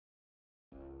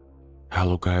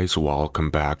Hello guys, welcome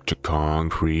back to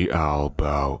Concrete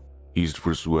Elbow. East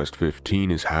vs West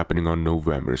 15 is happening on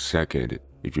November 2nd.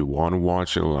 If you want to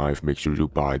watch it live, make sure you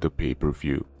buy the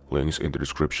pay-per-view. Links in the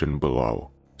description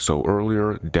below. So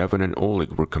earlier, Devon and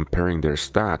Oleg were comparing their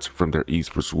stats from their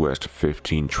East vs West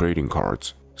 15 trading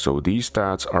cards. So these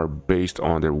stats are based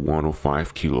on their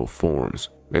 105 kilo forms.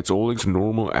 It's Oleg's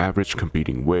normal average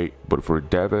competing weight, but for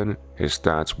Devon, his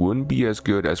stats wouldn't be as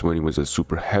good as when he was a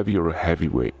super heavy or a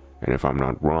heavyweight. And if I'm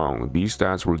not wrong, these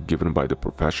stats were given by the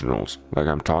professionals, like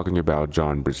I'm talking about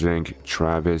John Brezink,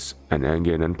 Travis, and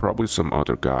Engin, and probably some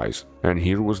other guys. And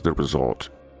here was the result.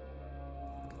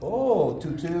 Oh,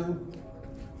 2-2,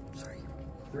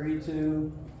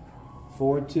 3-2,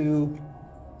 4-2,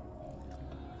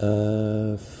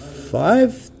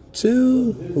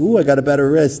 5-2. Ooh, I got a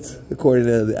better wrist, according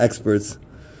to the experts.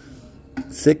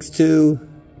 6-2,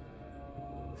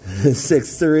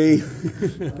 6-3.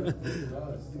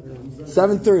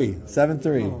 7-3.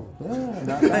 7-3. Yeah,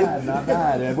 not bad, not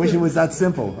bad. I wish it was that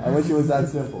simple.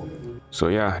 So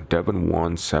yeah, Devon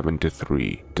won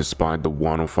 7-3, despite the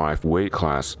 105 weight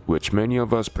class, which many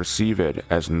of us perceive it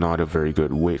as not a very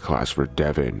good weight class for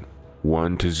Devon.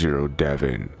 1-0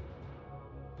 Devon.